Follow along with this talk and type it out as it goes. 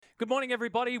Good morning,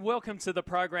 everybody. Welcome to the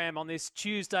program on this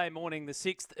Tuesday morning, the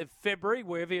 6th of February,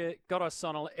 wherever you got us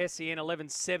on SEN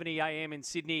 1170 AM in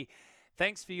Sydney.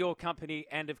 Thanks for your company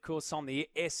and, of course, on the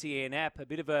SEN app. A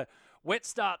bit of a wet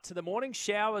start to the morning.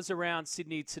 Showers around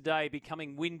Sydney today,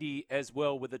 becoming windy as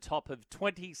well with a top of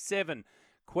 27.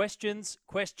 Questions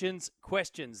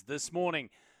this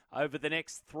morning over the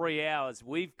next 3 hours.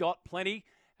 We've got plenty,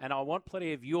 and I want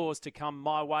plenty of yours to come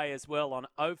my way as well on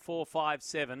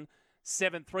 0457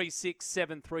 736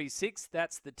 736.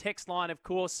 That's the text line, of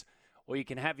course, or you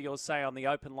can have your say on the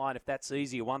open line if that's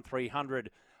easier, 1300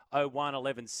 01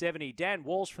 1170. Dan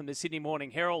Walsh from the Sydney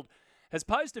Morning Herald has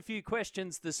posed a few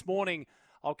questions this morning.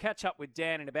 I'll catch up with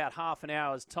Dan in about half an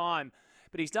hour's time,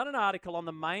 but he's done an article on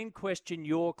the main question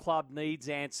your club needs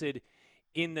answered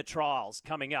in the trials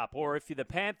coming up, or if you're the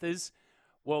Panthers,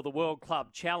 well, the World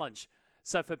Club Challenge.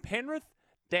 So for Penrith,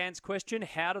 Dan's question,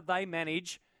 how do they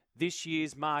manage this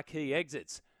year's marquee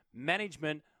exits?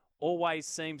 Management always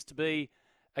seems to be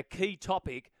a key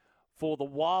topic for the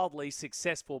wildly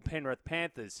successful Penrith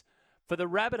Panthers. For the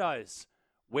Rabbitohs,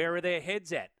 where are their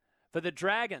heads at? For the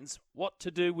Dragons, what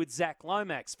to do with Zach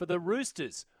Lomax? For the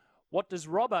Roosters, what does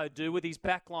Robbo do with his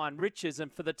backline riches?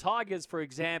 And for the Tigers, for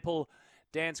example,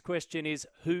 Dan's question is,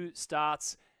 who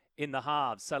starts in the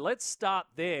halves? So let's start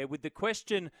there with the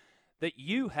question that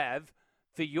you have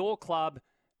for your club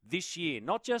this year.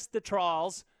 Not just the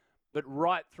trials, but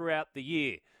right throughout the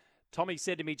year. Tommy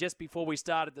said to me just before we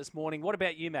started this morning, what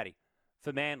about you, Matty,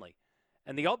 for Manly?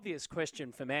 And the obvious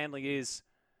question for Manly is,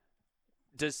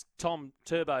 does Tom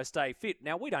Turbo stay fit?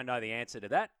 Now, we don't know the answer to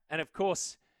that. And, of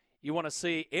course, you want to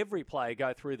see every player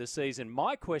go through the season.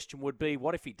 My question would be,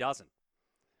 what if he doesn't?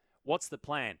 What's the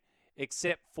plan?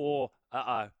 Except for,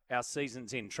 our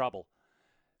season's in trouble.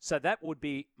 So that would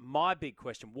be my big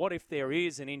question. What if there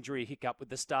is an injury hiccup with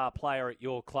the star player at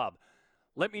your club?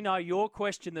 Let me know your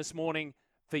question this morning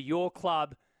for your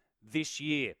club this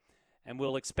year. And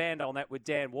we'll expand on that with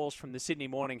Dan Walsh from the Sydney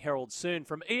Morning Herald soon.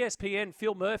 From ESPN,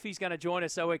 Phil Murphy's going to join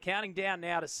us. So we're counting down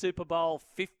now to Super Bowl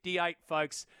 58,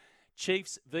 folks.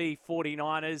 Chiefs v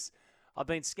 49ers. I've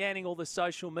been scanning all the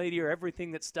social media,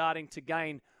 everything that's starting to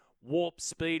gain warp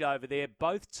speed over there.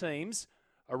 Both teams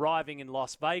arriving in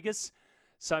Las Vegas.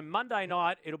 So Monday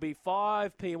night, it'll be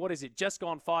 5 p.m. What is it? Just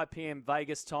gone 5 p.m.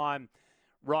 Vegas time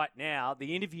right now.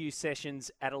 The interview sessions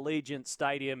at Allegiant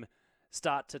Stadium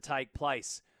start to take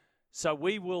place. So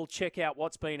we will check out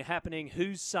what's been happening,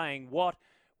 who's saying what,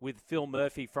 with Phil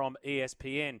Murphy from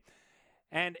ESPN.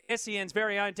 And SEN's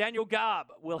very own Daniel Garb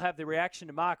will have the reaction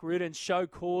to Mark Rudan's show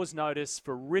cause notice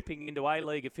for ripping into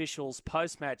A-League officials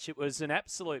post-match. It was an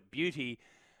absolute beauty,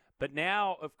 but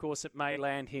now, of course, it may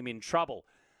land him in trouble.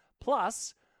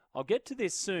 Plus, I'll get to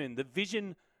this soon, the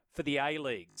vision for the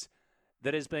A-Leagues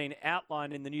that has been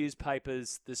outlined in the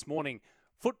newspapers this morning.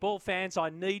 Football fans, I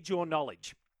need your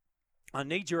knowledge. I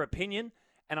need your opinion,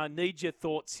 and I need your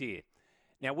thoughts here.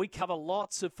 Now, we cover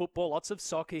lots of football, lots of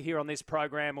soccer here on this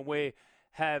program, and we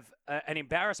have an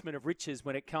embarrassment of riches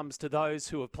when it comes to those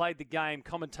who have played the game,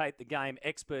 commentate the game,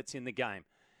 experts in the game.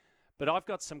 But I've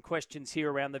got some questions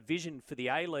here around the vision for the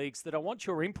A-Leagues that I want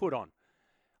your input on.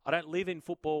 I don't live in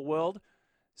football world,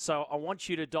 so I want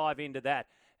you to dive into that.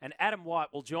 And Adam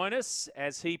White will join us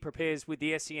as he prepares with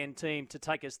the SEN team to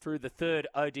take us through the third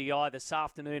ODI this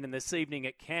afternoon and this evening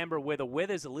at Canberra, where the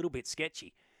weather's a little bit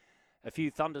sketchy. A few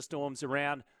thunderstorms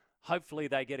around. Hopefully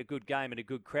they get a good game and a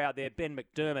good crowd there. Ben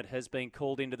McDermott has been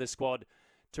called into the squad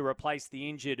to replace the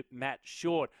injured Matt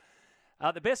Short.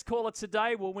 The best caller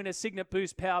today will win a Signet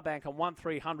Boost power bank on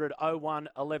 1300 01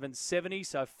 1170.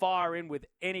 So fire in with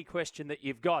any question that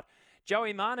you've got.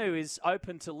 Joey Manu is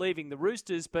open to leaving the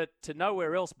Roosters, but to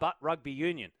nowhere else but rugby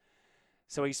union.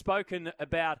 So he's spoken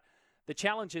about the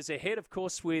challenges ahead, of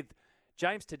course, with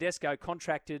James Tedesco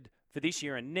contracted for this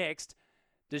year and next.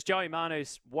 Does Joey Manu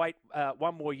wait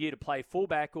one more year to play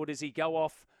fullback, or does he go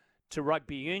off to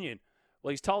rugby union? Well,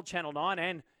 he's told Channel 9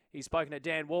 and he's spoken to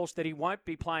Dan Walsh that he won't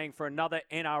be playing for another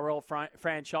NRL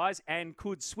franchise and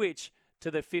could switch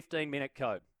to the 15-minute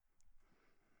code.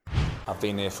 I've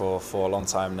been here for a long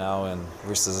time now, and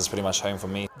Roosters is pretty much home for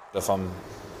me. If I'm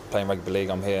playing rugby league,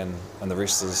 I'm here, and the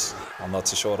Roosters, I'm not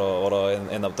too sure what I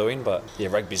end up doing, but yeah,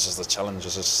 rugby's just a challenge.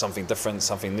 It's just something different,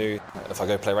 something new. If I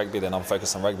go play rugby, then I'm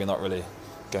focused on rugby, not really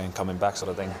coming back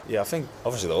sort of thing. Yeah, I think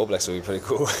obviously the All Blacks will be pretty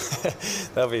cool.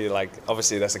 That'll be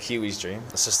obviously that's a Kiwi's dream.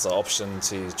 It's just the option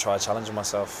to try challenging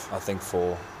myself. I think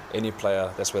for any player,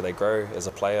 that's where they grow as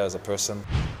a player, as a person.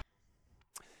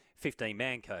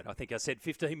 15-man code. I think I said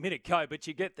 15-minute code, but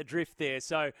you get the drift there.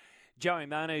 So Joey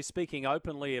Manu speaking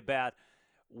openly about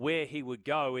where he would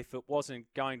go if it wasn't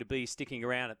going to be sticking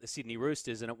around at the Sydney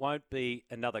Roosters, and it won't be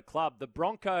another club. The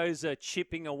Broncos are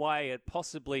chipping away at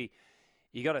possibly,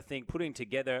 you got to think, putting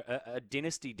together a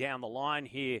dynasty down the line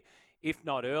here, if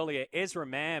not earlier. Ezra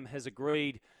Mam has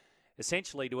agreed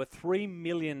essentially to a $3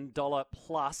 million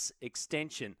plus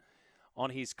extension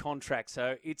on his contract.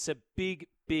 So it's a big,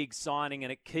 big signing,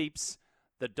 and it keeps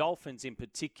the Dolphins in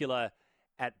particular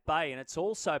at bay. And it's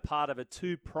also part of a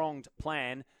two-pronged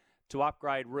plan to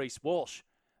upgrade Reece Walsh.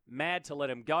 Mad to let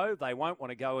him go. They won't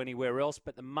want to go anywhere else,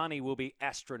 but the money will be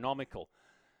astronomical.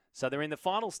 So they're in the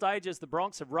final stages. The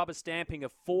Bronx of rubber stamping a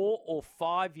 4 or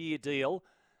 5 year deal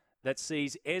that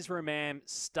sees Ezra Mam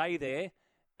stay there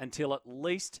until at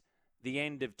least the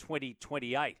end of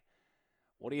 2028.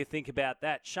 What do you think about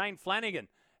that? Shane Flanagan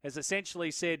has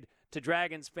essentially said to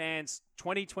Dragons fans,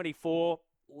 2024,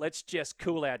 let's just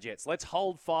cool our jets. Let's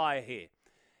hold fire here.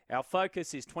 Our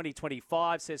focus is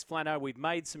 2025, says Flano. We've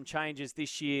made some changes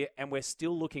this year and we're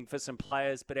still looking for some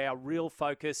players, but our real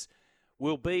focus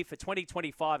will be for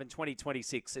 2025 and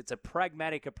 2026. It's a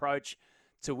pragmatic approach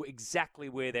to exactly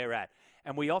where they're at.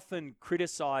 And we often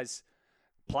criticise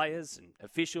players and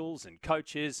officials and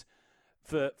coaches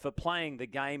for playing the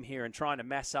game here and trying to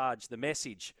massage the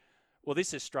message. Well,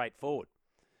 this is straightforward.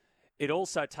 It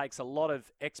also takes a lot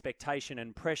of expectation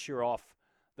and pressure off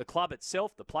the club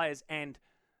itself, the players, and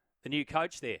the new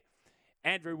coach there.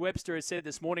 Andrew Webster has said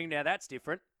this morning, now that's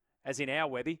different, as in our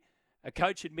Webby, a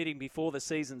coach admitting before the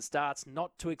season starts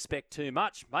not to expect too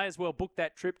much. May as well book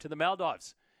that trip to the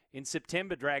Maldives in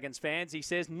September, Dragons fans. He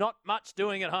says not much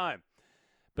doing at home.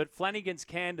 But Flanagan's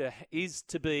candour is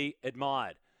to be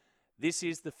admired. This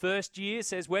is the first year,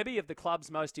 says Webby, of the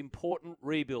club's most important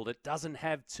rebuild. It doesn't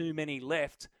have too many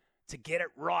left to get it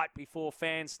right before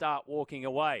fans start walking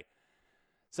away.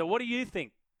 So what do you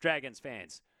think, Dragons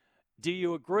fans? Do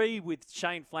you agree with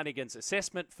Shane Flanagan's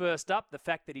assessment first up, the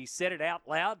fact that he said it out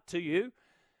loud to you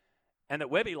and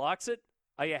that Webby likes it?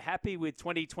 Are you happy with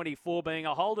 2024 being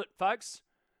a hold it, folks?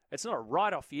 It's not a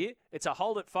write-off year. It's a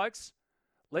hold it, folks.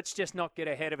 Let's just not get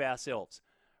ahead of ourselves.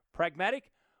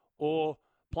 Pragmatic or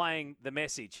playing the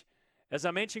message? As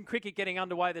I mentioned, cricket getting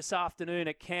underway this afternoon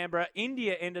at Canberra.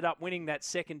 India ended up winning that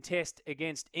second test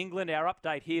against England. Our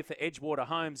update here for Edgewater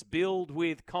Homes, build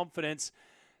with confidence.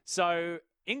 So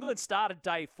England started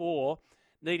day 4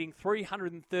 needing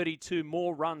 332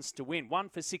 more runs to win. 1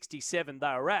 for 67 they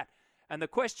were at. And the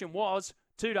question was,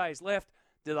 2 days left,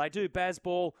 do they do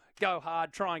Bazball, go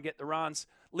hard, try and get the runs,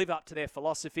 live up to their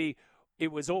philosophy?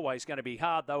 It was always going to be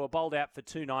hard. They were bowled out for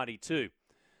 292.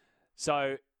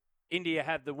 So India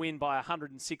have the win by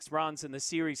 106 runs, and the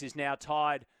series is now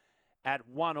tied at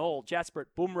 1-1. Jasprit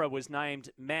Bumrah was named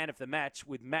man of the match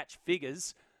with match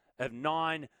figures of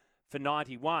 9 for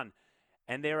 91.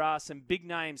 And there are some big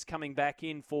names coming back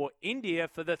in for India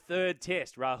for the third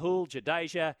test. Rahul,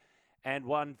 Jadeja, and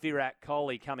one Virat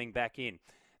Kohli coming back in.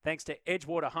 Thanks to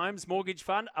Edgewater Homes Mortgage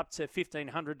Fund, up to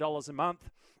 $1,500 a month.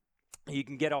 You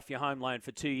can get off your home loan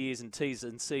for 2 years and T's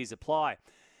and C's apply.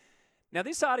 Now,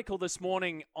 this article this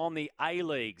morning on the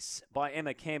A-Leagues by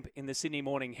Emma Kemp in the Sydney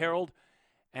Morning Herald,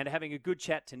 and having a good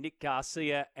chat to Nick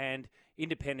Garcia and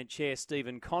Independent Chair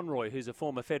Stephen Conroy, who's a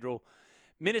former federal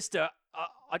minister.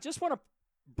 I just want to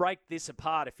break this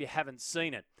apart if you haven't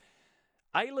seen it.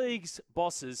 A-League's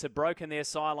bosses have broken their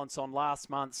silence on last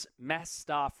month's mass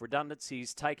staff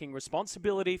redundancies, taking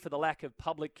responsibility for the lack of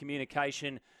public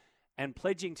communication and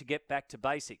pledging to get back to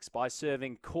basics by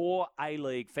serving core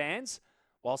A-League fans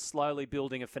while slowly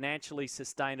building a financially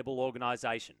sustainable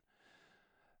organisation.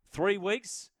 3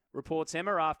 weeks, reports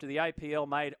Emma, after the APL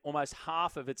made almost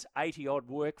half of its 80-odd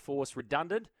workforce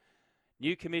redundant,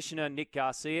 new Commissioner Nick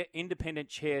Garcia, Independent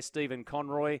Chair Stephen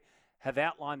Conroy have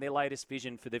outlined their latest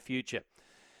vision for the future.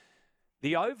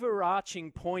 The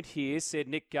overarching point here, said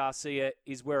Nick Garcia,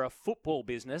 is we're a football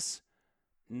business,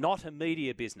 not a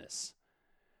media business.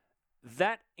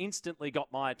 That instantly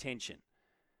got my attention.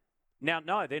 Now,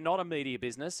 no, they're not a media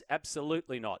business.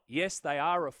 Absolutely not. Yes, they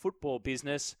are a football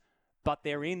business, but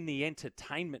they're in the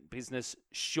entertainment business,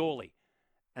 surely.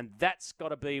 And that's got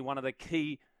to be one of the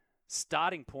key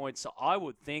starting points, I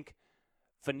would think,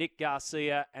 for Nick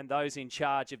Garcia and those in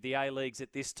charge of the A-Leagues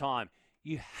at this time.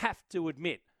 You have to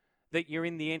admit that you're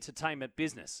in the entertainment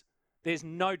business. There's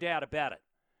no doubt about it.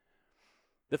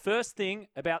 The first thing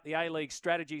about the A-League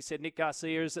strategy, said Nick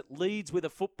Garcia, is it leads with a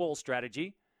football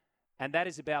strategy, and that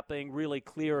is about being really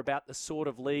clear about the sort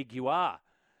of league you are.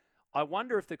 I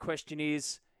wonder if the question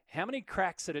is, how many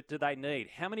cracks at it do they need?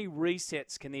 How many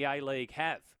resets can the A-League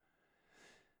have?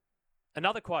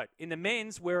 Another quote, in the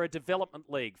men's, we're a development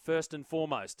league, first and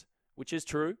foremost, which is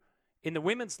true. In the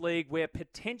Women's League, we're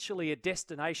potentially a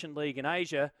destination league in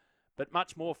Asia, but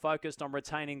much more focused on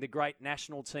retaining the great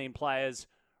national team players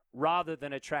rather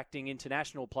than attracting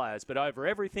international players. But over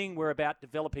everything, we're about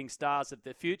developing stars of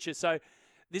the future. So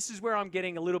this is where I'm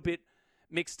getting a little bit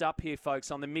mixed up here,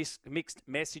 folks, on the mixed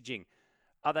messaging.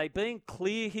 Are they being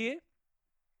clear here?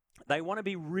 They want to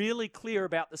be really clear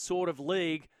about the sort of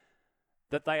league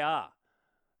that they are.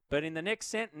 But in the next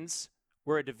sentence,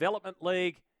 we're a development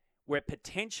league, we're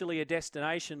potentially a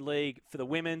destination league for the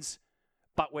women's,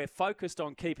 but we're focused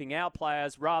on keeping our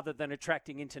players rather than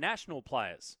attracting international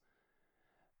players.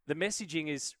 The messaging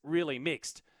is really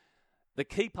mixed. The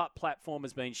Keep Up platform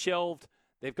has been shelved.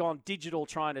 They've gone digital,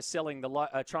 trying to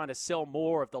sell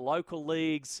more of the local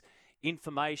leagues,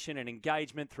 information and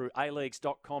engagement through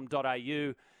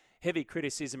aleagues.com.au. Heavy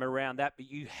criticism around that, but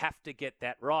you have to get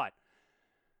that right.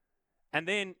 And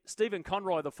then Stephen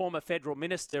Conroy, the former federal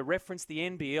minister, referenced the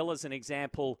NBL as an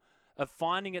example of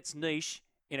finding its niche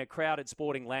in a crowded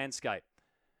sporting landscape.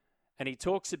 And he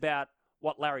talks about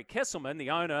what Larry Kesselman, the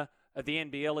owner of the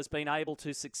NBL, has been able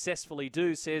to successfully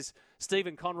do. Says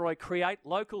Stephen Conroy, create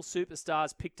local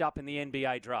superstars picked up in the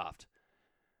NBA draft.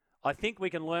 I think we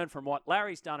can learn from what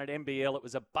Larry's done at NBL. It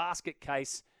was a basket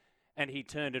case and he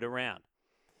turned it around.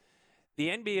 The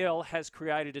NBL has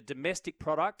created a domestic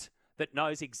product that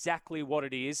knows exactly what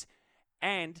it is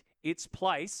and its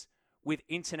place with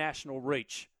international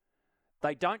reach.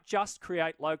 They don't just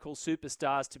create local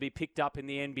superstars to be picked up in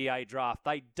the NBA draft.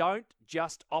 They don't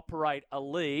just operate a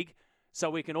league so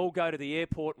we can all go to the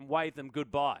airport and wave them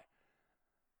goodbye.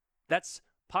 That's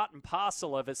part and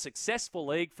parcel of a successful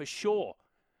league for sure.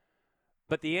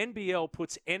 But the NBL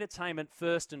puts entertainment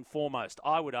first and foremost,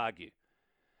 I would argue.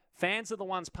 Fans are the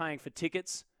ones paying for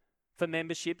tickets, for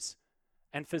memberships,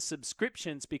 and for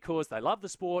subscriptions because they love the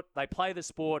sport, they play the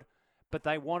sport, but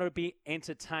they want to be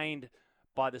entertained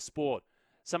by the sport.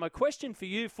 So my question for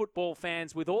you, football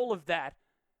fans, with all of that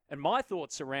and my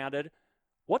thoughts around it,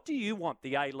 what do you want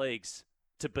the A-Leagues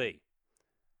to be?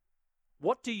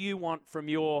 What do you want from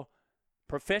your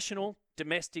professional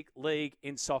domestic league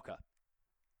in soccer?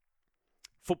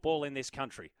 Football in this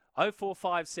country.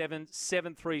 0457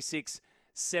 736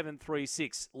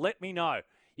 736. Let me know.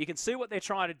 You can see what they're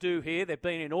trying to do here. They've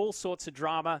been in all sorts of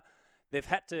drama. They've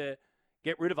had to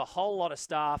get rid of a whole lot of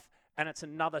staff, and it's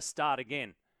another start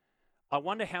again. I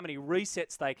wonder how many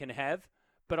resets they can have,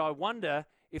 but I wonder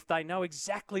if they know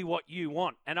exactly what you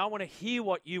want. And I want to hear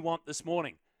what you want this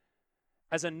morning.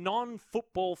 As a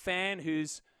non-football fan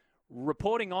who's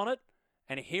reporting on it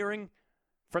and hearing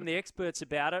from the experts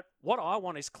about it, what I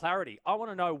want is clarity. I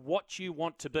want to know what you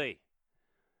want to be.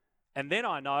 And then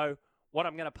I know what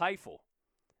I'm going to pay for.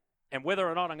 And whether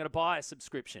or not I'm going to buy a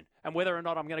subscription. And whether or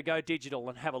not I'm going to go digital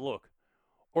and have a look.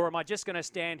 Or am I just going to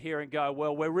stand here and go,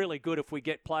 well, we're really good if we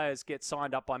get players get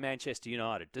signed up by Manchester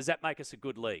United. Does that make us a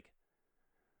good league?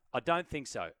 I don't think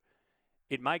so.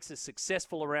 It makes us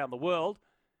successful around the world,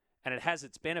 and it has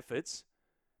its benefits.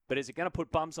 But is it going to put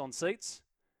bums on seats?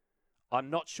 I'm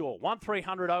not sure.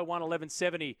 1300 01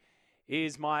 1170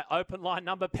 is my open line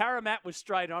number. Paramat was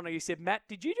straight on. He said, Matt,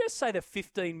 did you just say the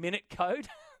 15-minute code?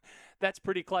 That's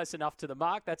pretty close enough to the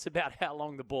mark. That's about how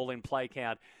long the ball in play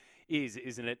count is,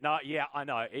 isn't it? No, yeah, I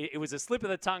know. It was a slip of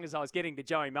the tongue as I was getting to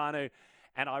Joey Manu,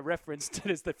 and I referenced it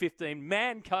as the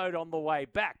 15-man code on the way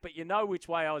back. But you know which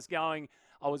way I was going.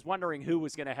 I was wondering who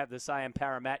was going to have the say, and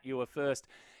Paramat, you were first.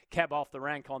 Cab off the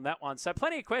rank on that one. So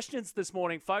plenty of questions this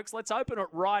morning, folks. Let's open it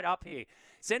right up here.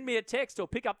 Send me a text or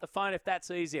pick up the phone if that's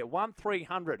easier.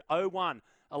 1300 01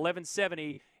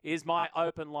 1170 is my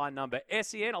open line number.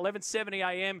 SEN 1170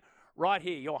 AM, right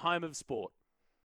here, your home of sport.